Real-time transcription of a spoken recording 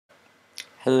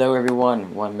Hello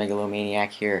everyone, one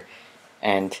Megalomaniac here,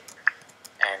 and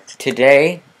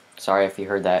today, sorry if you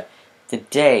heard that,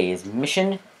 today's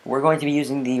mission, we're going to be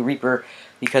using the Reaper,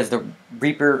 because the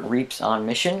Reaper reaps on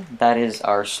mission. That is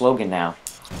our slogan now.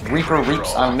 Reaper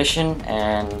reaps on mission,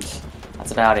 and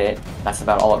that's about it. That's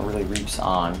about all it really reaps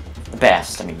on. The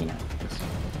best, I mean, you know,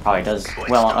 probably does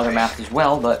well on other maps as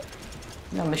well, but,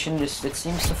 you know, mission just, it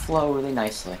seems to flow really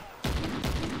nicely.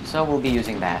 So we'll be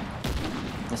using that.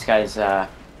 This guy's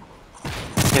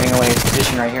giving away his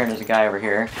position right here, and there's a guy over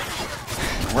here.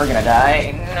 We're gonna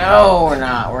die. No, we're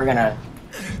not. We're gonna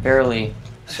barely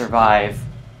survive.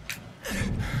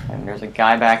 And there's a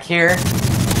guy back here.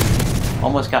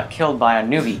 Almost got killed by a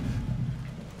newbie.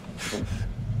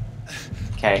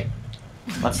 Okay,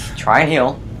 let's try and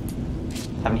heal.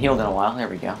 Haven't healed in a while. There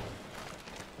we go.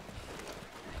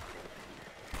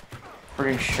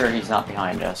 Pretty sure he's not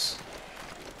behind us.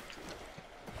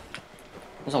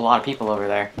 There's a lot of people over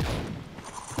there.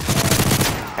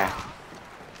 Okay.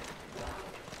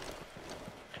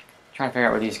 Trying to figure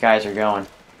out where these guys are going.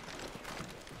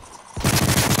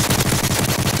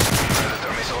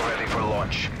 Predator missile ready for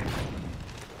launch.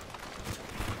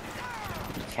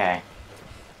 Okay.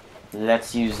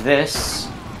 Let's use this.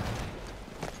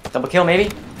 Double kill, maybe?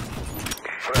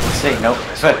 Let's see. Nope.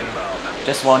 Good.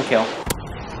 Just one kill.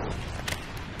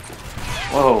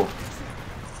 Whoa.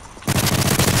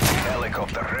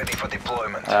 Helicopter ready for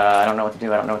deployment. I don't know what to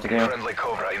do. I don't know what to do. Friendly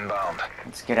Cobra inbound.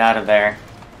 Let's get out of there.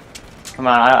 Come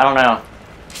on, I don't know.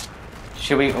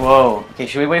 Should we... Whoa. Okay,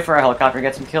 should we wait for our helicopter to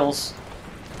get some kills?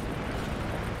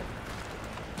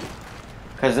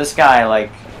 Because this guy,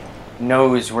 like,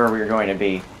 knows where we're going to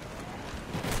be.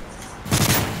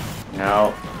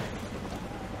 No.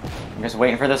 I'm just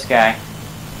waiting for this guy.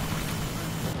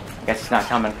 I guess he's not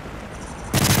coming.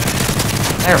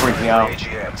 There we go.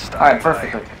 Alright,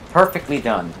 perfectly. Perfectly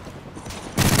done.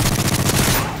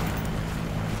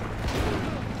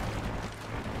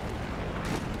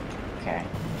 Okay.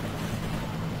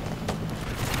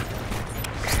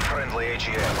 Friendly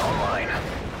AGM online.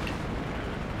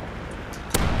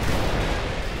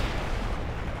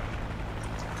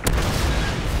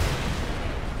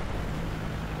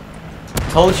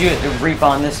 Told you to reap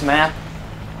on this map.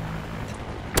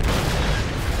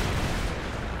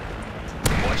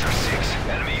 Watcher 6,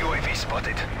 enemy UAV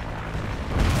spotted.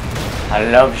 I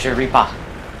love Reaper.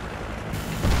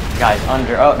 Guy's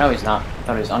under. Oh, no, he's not. I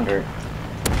thought he was under.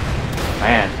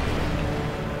 Man.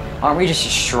 Aren't we just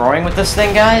destroying with this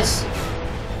thing, guys?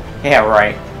 Yeah,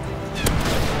 right.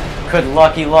 Good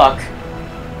lucky luck.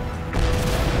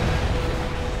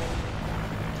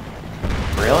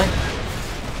 Really?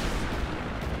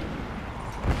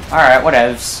 Alright,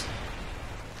 whatevs.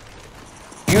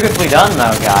 Beautifully done,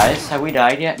 though, guys. Have we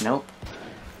died yet? Nope.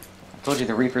 I told you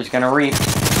the Reaper's gonna reap.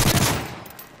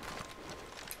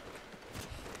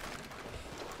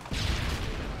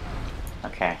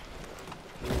 Okay.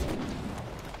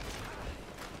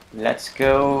 Let's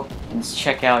go and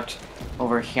check out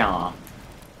over here.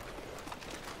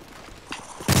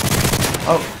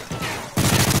 Oh.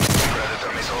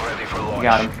 Predator missile ready for launch. We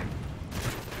got him.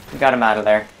 We got him out of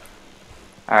there.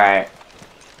 Alright.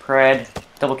 Pred.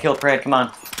 Double kill Pred, come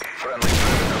on. Friendly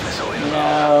Predator missile inbound.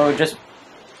 No, just...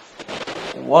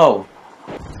 Whoa.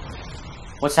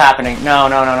 What's happening? No,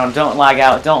 no, no, no. Don't lag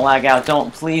out. Don't lag out.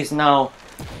 Don't. Please, no.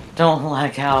 Don't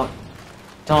lag out.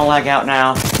 Don't lag out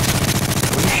now.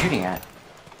 What are you shooting at?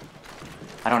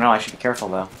 I don't know. I should be careful,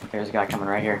 though. There's a guy coming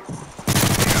right here.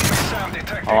 Sound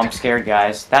detected. Oh, I'm scared,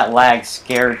 guys. That lag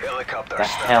scared Helicopter the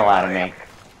hell out of me.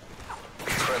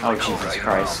 Friendly Oh, Cobra Jesus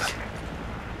inbound. Christ.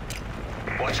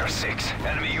 Watcher 6,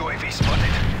 enemy UAV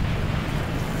spotted.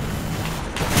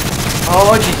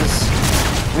 Oh, Jesus.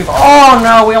 Oh,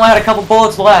 no. We only had a couple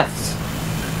bullets left.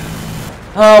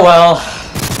 Oh, well.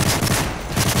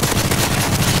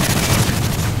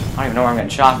 I don't even know where I'm getting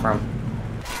shot from.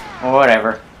 Well,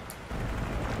 whatever.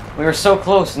 We were so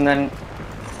close, and then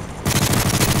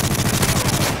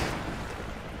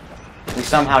we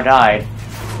somehow died.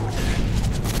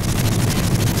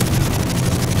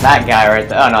 That guy right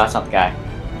there. Oh, no, that's not the guy.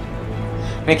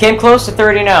 We came close to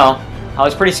 30 now. I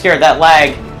was pretty scared. That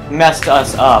lag messed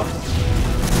us up.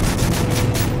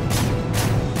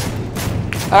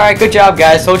 Alright, good job,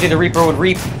 guys. Told you the Reaper would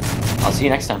reap. I'll see you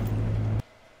next time.